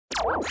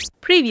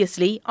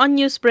Previously on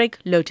Newsbreak,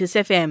 Lotus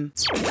FM.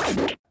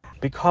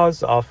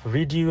 Because of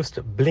reduced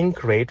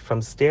blink rate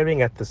from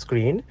staring at the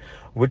screen,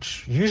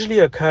 which usually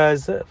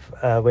occurs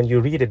when you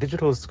read a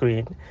digital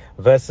screen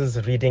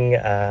versus reading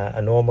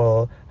a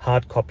normal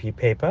hard copy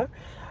paper.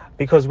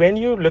 Because when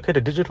you look at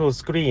a digital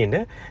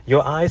screen,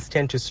 your eyes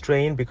tend to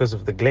strain because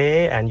of the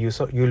glare and you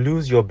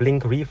lose your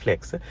blink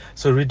reflex.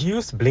 So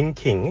reduced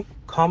blinking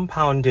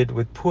compounded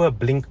with poor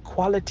blink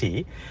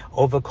quality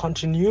over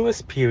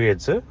continuous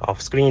periods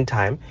of screen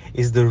time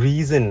is the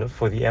reason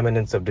for the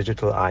emergence of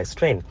digital eye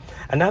strain.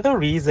 Another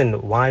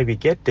reason why we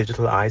get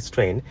digital eye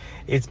strain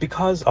is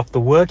because of the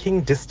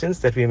working distance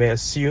that we may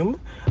assume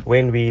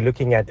when we're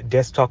looking at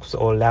desktops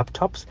or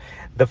laptops.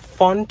 The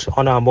font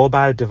on our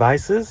mobile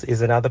devices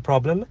is another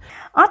problem.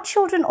 Are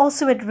children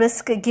also at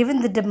risk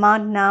given the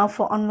demand now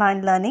for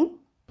online learning?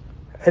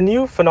 A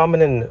new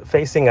phenomenon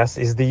facing us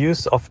is the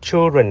use of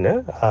children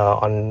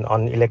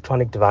on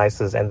electronic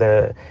devices and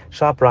the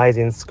sharp rise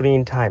in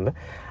screen time.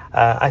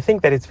 I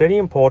think that it's very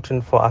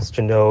important for us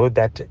to know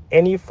that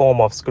any form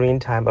of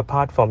screen time,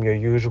 apart from your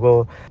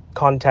usual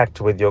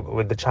contact with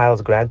the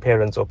child's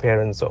grandparents or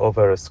parents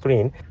over a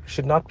screen,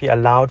 should not be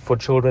allowed for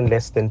children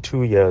less than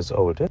 2 years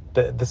old.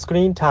 The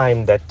screen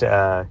time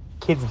that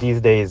kids these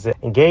days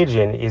engage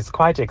in is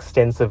quite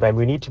extensive, and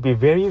we need to be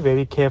very,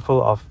 very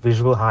careful of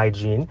visual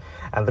hygiene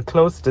and the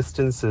close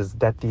distances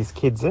that these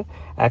kids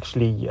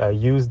actually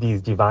use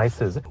these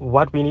devices.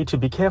 What we need to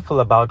be careful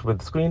about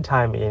with screen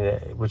time,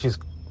 which is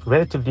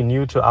relatively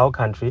new to our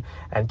country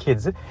and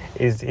kids,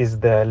 is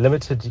the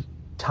limited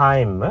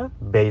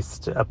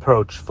time-based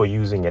approach for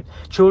using it.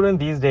 Children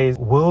these days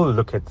will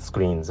look at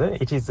screens.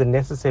 It is a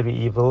necessary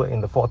evil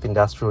in the fourth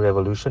industrial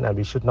revolution, and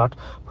we should not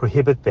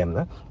prohibit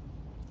them.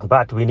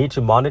 But we need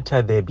to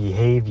monitor their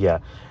behavior,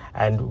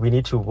 and we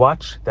need to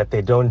watch that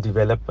they don't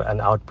develop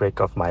an outbreak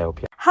of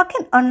myopia. How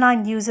can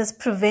online users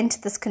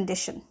prevent this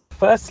condition?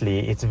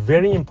 Firstly, it's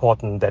very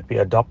important that we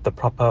adopt the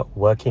proper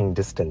working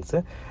distance.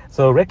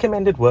 So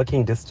recommended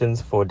working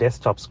distance for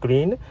desktop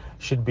screen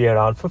should be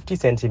around 50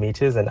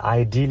 centimeters and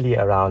ideally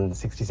around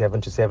 67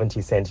 to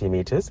 70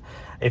 centimeters.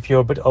 If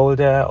you're a bit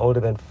older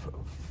than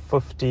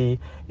 50,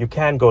 you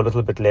can go a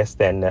little bit less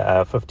than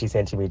 50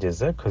 centimeters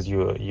because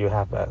you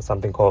have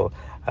something called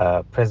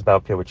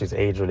presbyopia, which is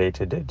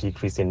age-related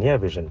decrease in near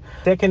vision.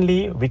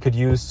 Secondly, we could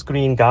use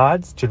screen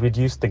guards to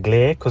reduce the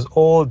glare, because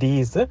all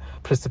these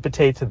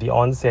precipitate the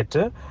onset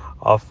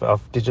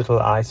of digital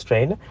eye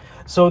strain.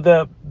 So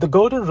the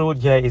golden rule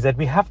here is that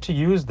we have to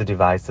use the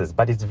devices,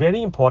 but it's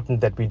very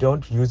important that we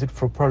don't use it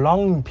for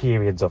prolonged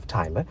periods of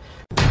time.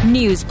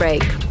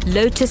 Newsbreak,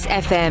 Lotus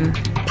FM,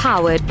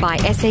 powered by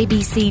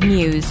SABC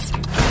News.